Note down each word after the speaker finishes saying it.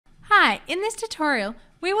Hi, in this tutorial,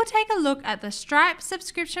 we will take a look at the Stripe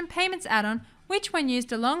Subscription Payments add-on, which when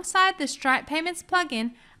used alongside the Stripe Payments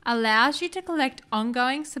plugin, allows you to collect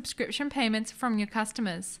ongoing subscription payments from your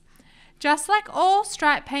customers. Just like all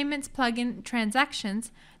Stripe Payments plugin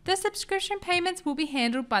transactions, the subscription payments will be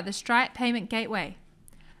handled by the Stripe Payment Gateway.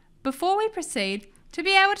 Before we proceed, to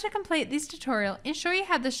be able to complete this tutorial, ensure you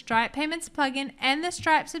have the Stripe Payments plugin and the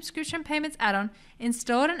Stripe Subscription Payments add-on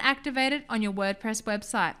installed and activated on your WordPress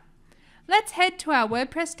website. Let's head to our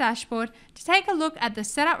WordPress dashboard to take a look at the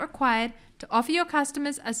setup required to offer your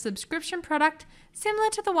customers a subscription product similar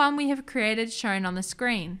to the one we have created shown on the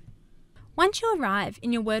screen. Once you arrive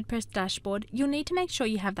in your WordPress dashboard, you'll need to make sure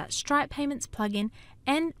you have that Stripe Payments plugin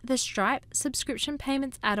and the Stripe Subscription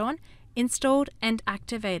Payments add-on installed and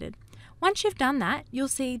activated. Once you've done that, you'll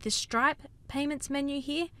see the Stripe Payments menu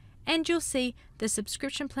here, and you'll see the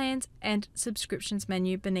subscription plans and subscriptions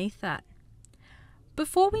menu beneath that.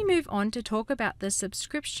 Before we move on to talk about the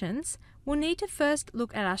subscriptions, we'll need to first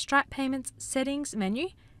look at our Stripe Payments settings menu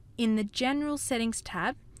in the General Settings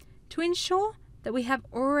tab to ensure that we have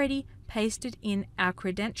already pasted in our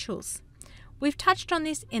credentials. We've touched on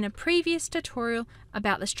this in a previous tutorial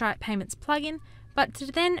about the Stripe Payments plugin, but to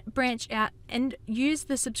then branch out and use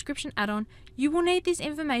the subscription add-on, you will need this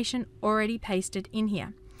information already pasted in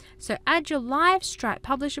here. So add your live Stripe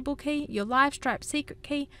publishable key, your live Stripe secret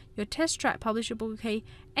key, your test Stripe publishable key,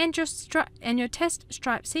 and your test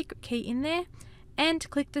Stripe secret key in there, and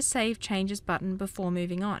click the Save Changes button before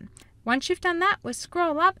moving on. Once you've done that, we'll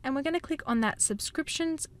scroll up and we're going to click on that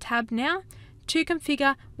Subscriptions tab now to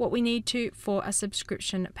configure what we need to for a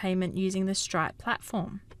subscription payment using the Stripe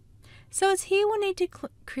platform. So as here, we'll need to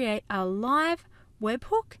create our live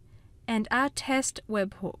webhook and our test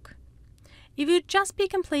webhook. If you'll just be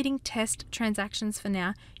completing test transactions for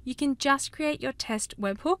now, you can just create your test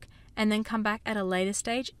webhook and then come back at a later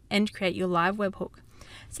stage and create your live webhook.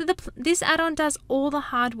 So this add-on does all the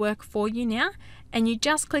hard work for you now, and you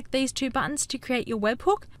just click these two buttons to create your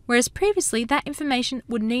webhook, whereas previously that information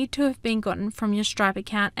would need to have been gotten from your Stripe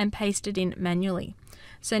account and pasted in manually.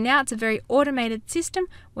 So now it's a very automated system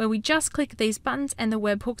where we just click these buttons and the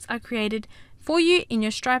webhooks are created for you in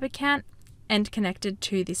your Stripe account and connected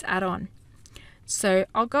to this add-on. So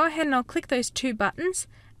I'll go ahead and I'll click those two buttons,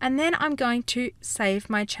 and then I'm going to save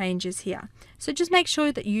my changes here. So just make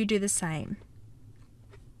sure that you do the same.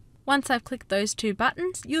 Once I've clicked those two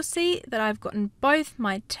buttons, you'll see that I've gotten both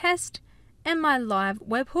my test and my live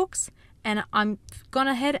webhooks, and I'm gone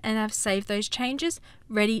ahead and I've saved those changes,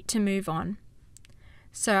 ready to move on.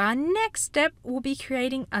 So our next step will be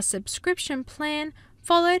creating a subscription plan,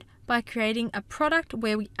 followed by creating a product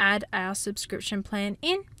where we add our subscription plan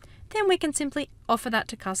in. Then we can simply offer that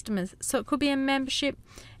to customers. So it could be a membership,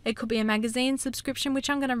 it could be a magazine subscription, which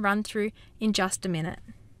I'm going to run through in just a minute.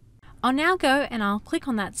 I'll now go and I'll click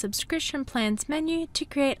on that subscription plans menu to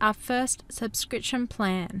create our first subscription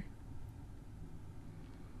plan.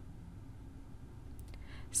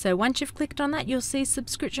 So once you've clicked on that, you'll see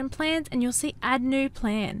subscription plans and you'll see add new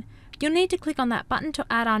plan. You'll need to click on that button to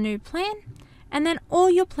add our new plan, and then all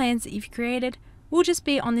your plans that you've created will just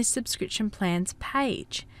be on this subscription plans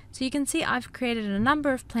page. So you can see I've created a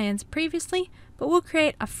number of plans previously, but we'll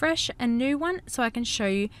create a fresh and new one so I can show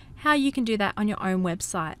you how you can do that on your own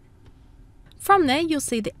website. From there, you'll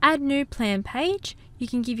see the add new plan page. You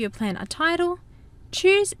can give your plan a title,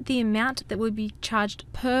 choose the amount that will be charged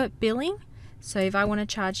per billing. So if I want to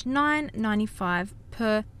charge $9.95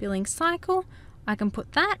 per billing cycle, I can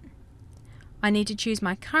put that. I need to choose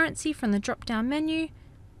my currency from the drop down menu.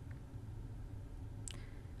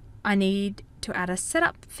 I need to add a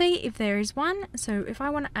setup fee if there is one. So if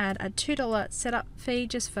I want to add a $2 setup fee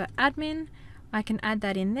just for admin, I can add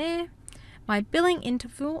that in there. My billing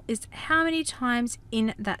interval is how many times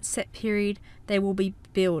in that set period they will be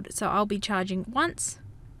billed. So I'll be charging once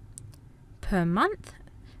per month.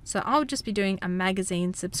 So I'll just be doing a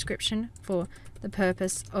magazine subscription for the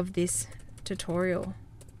purpose of this tutorial.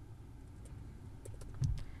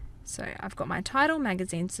 So I've got my title,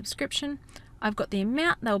 magazine subscription. I've got the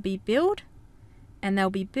amount they'll be billed, and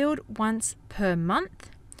they'll be billed once per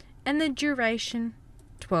month, and the duration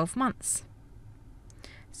 12 months.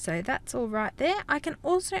 So that's all right there. I can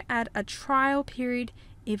also add a trial period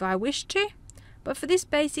if I wish to, but for this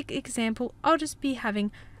basic example, I'll just be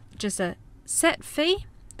having just a set fee.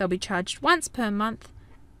 They'll be charged once per month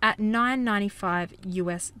at $9.95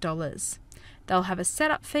 US. They'll have a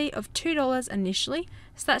setup fee of $2 initially,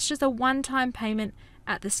 so that's just a one-time payment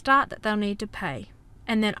at the start that they'll need to pay.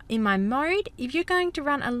 And then in my mode, if you're going to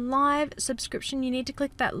run a live subscription, you need to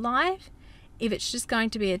click that live. if it's just going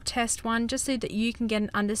to be a test one, just so that you can get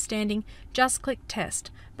an understanding, just click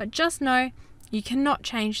test. But just know you cannot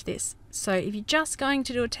change this. So if you're just going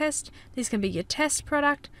to do a test, this can be your test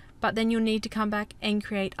product, but then you'll need to come back and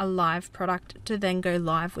create a live product to then go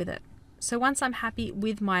live with it. So once I'm happy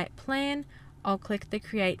with my plan, I'll click the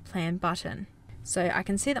Create Plan button. So I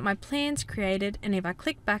can see that my plan's created, and if I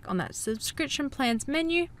click back on that subscription plans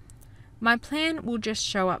menu, my plan will just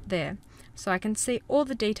show up there. So I can see all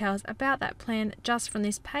the details about that plan just from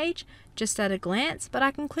this page, just at a glance, but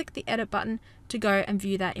I can click the edit button to go and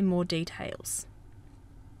view that in more details.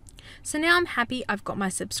 So now I'm happy, I've got my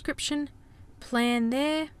subscription plan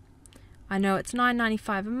there. I know it's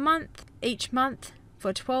 $9.95 a month, each month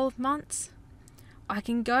for 12 months. I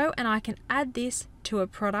can go and I can add this to a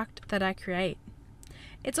product that I create.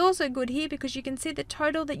 It's also good here because you can see the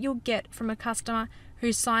total that you'll get from a customer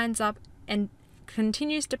who signs up and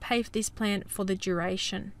continues to pay for this plan for the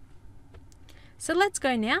duration. So let's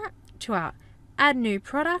go now to our Add New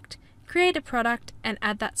Product, create a product, and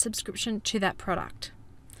add that subscription to that product.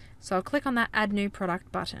 So I'll click on that Add New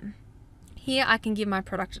Product button. Here I can give my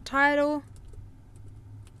product a title.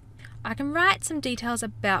 I can write some details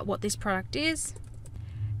about what this product is.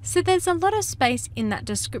 So there's a lot of space in that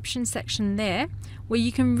description section there where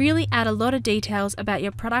you can really add a lot of details about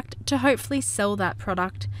your product to hopefully sell that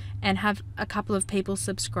product and have a couple of people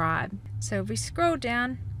subscribe. So if we scroll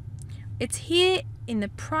down, it's here in the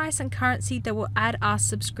price and currency that will add our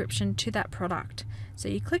subscription to that product. So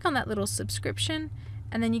you click on that little subscription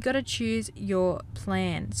and then you got to choose your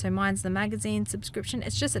plan. So mine's the magazine subscription.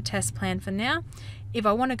 It's just a test plan for now. If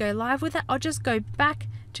I want to go live with it, I'll just go back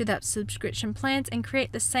to that subscription plans and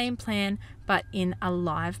create the same plan but in a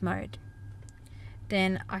live mode.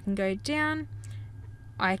 Then I can go down,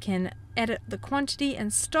 I can edit the quantity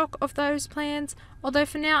and stock of those plans, although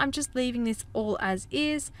for now I'm just leaving this all as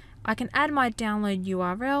is. I can add my download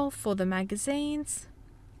URL for the magazines.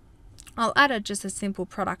 I'll add just a simple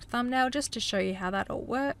product thumbnail just to show you how that all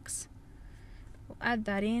works. We'll add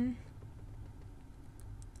that in.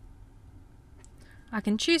 I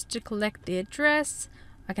can choose to collect the address.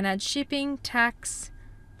 I can add shipping, tax.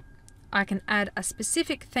 I can add a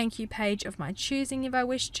specific thank you page of my choosing if I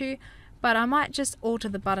wish to, but I might just alter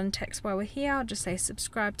the button text while we're here. I'll just say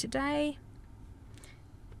subscribe today.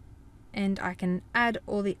 And I can add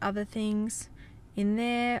all the other things in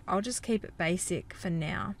there. I'll just keep it basic for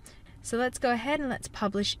now. So let's go ahead and let's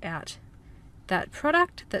publish out that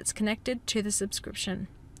product that's connected to the subscription.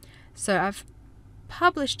 So I've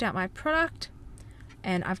published out my product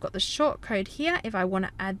and I've got the short code here if I want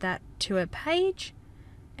to add that to a page.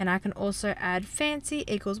 And I can also add fancy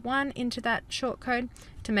equals 1 into that short code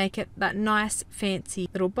to make it that nice fancy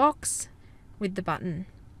little box with the button.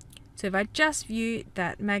 So if I just view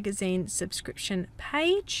that magazine subscription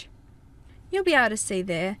page, you'll be able to see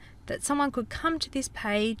there that someone could come to this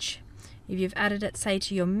page. If you've added it, say,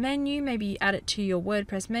 to your menu, maybe you add it to your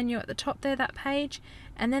WordPress menu at the top there, that page,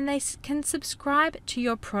 and then they can subscribe to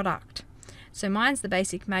your product. So mine's the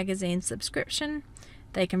basic magazine subscription.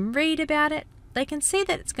 They can read about it. They can see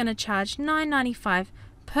that it's going to charge $9.95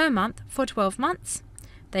 per month for 12 months.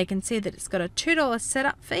 They can see that it's got a $2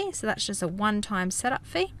 setup fee, so that's just a one-time setup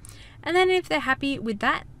fee. And then if they're happy with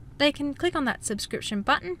that, they can click on that subscription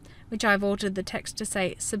button, which I've altered the text to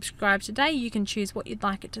say subscribe today. You can choose what you'd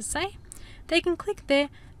like it to say. They can click there.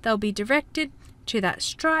 They'll be directed to that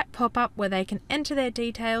Stripe pop-up where they can enter their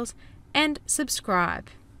details and subscribe.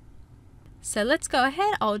 So let's go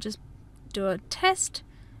ahead. I'll just do a test.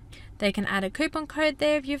 They can add a coupon code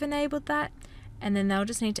there if you've enabled that, and then they'll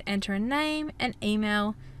just need to enter a name and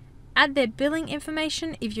email, add their billing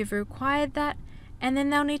information if you've required that, and then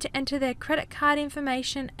they'll need to enter their credit card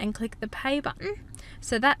information and click the pay button.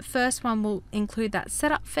 So that first one will include that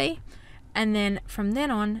setup fee, and then from then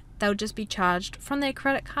on they'll just be charged from their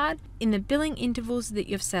credit card in the billing intervals that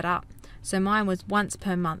you've set up. So mine was once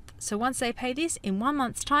per month. So once they pay this in 1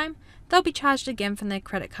 month's time, they'll be charged again from their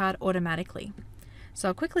credit card automatically. So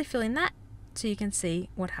I'll quickly fill in that so you can see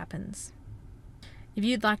what happens. If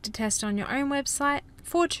you'd like to test on your own website,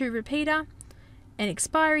 4-2 repeater, an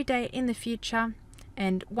expiry date in the future,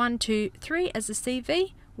 and 123 as a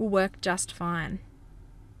CV will work just fine.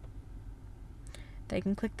 They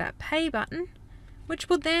can click that pay button, which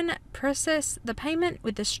will then process the payment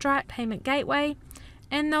with the Stripe payment gateway,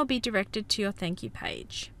 and they'll be directed to your thank you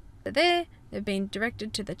page. So there, they've been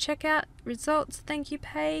directed to the checkout results thank you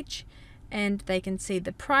page, and they can see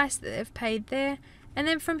the price that they've paid there, and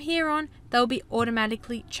then from here on they'll be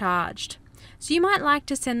automatically charged. So you might like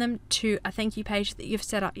to send them to a thank you page that you've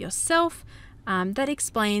set up yourself. that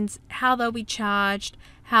explains how they'll be charged,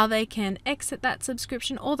 how they can exit that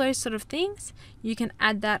subscription, all those sort of things. You can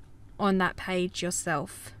add that on that page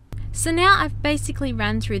yourself. So now I've basically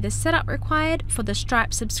run through the setup required for the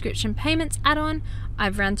Stripe subscription payments add-on.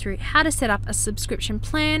 I've run through how to set up a subscription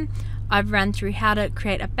plan. I've run through how to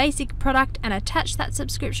create a basic product and attach that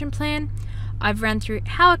subscription plan. I've run through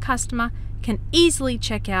how a customer can easily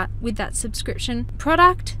check out with that subscription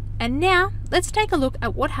product. And now let's take a look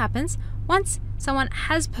at what happens once someone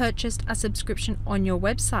has purchased a subscription on your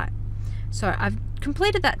website. So I've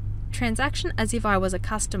completed that transaction as if I was a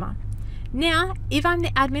customer. Now, if I'm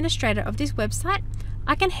the administrator of this website,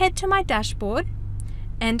 I can head to my dashboard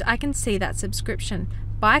and I can see that subscription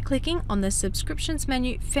by clicking on the subscriptions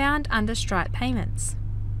menu found under Stripe Payments.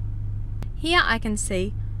 Here I can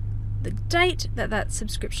see the date that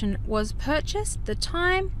subscription was purchased, the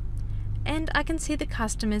time, and I can see the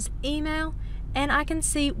customer's email, and I can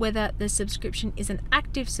see whether the subscription is an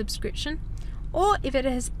active subscription or if it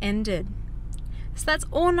has ended. So that's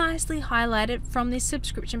all nicely highlighted from this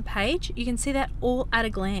subscription page. You can see that all at a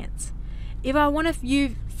glance. If I want to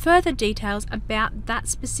view further details about that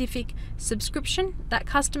specific subscription, that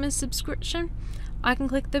customer's subscription, I can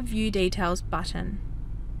click the View Details button.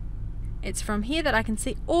 It's from here that I can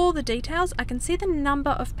see all the details. I can see the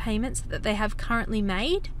number of payments that they have currently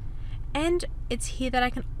made, and it's here that I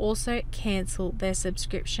can also cancel their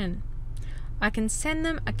subscription. I can send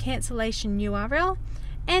them a cancellation URL,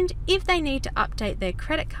 and if they need to update their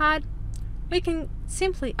credit card, we can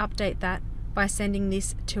simply update that by sending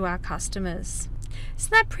this to our customers. So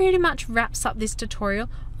that pretty much wraps up this tutorial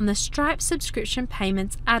on the Stripe subscription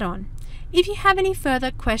payments add-on. If you have any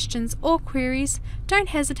further questions or queries, don't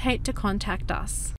hesitate to contact us.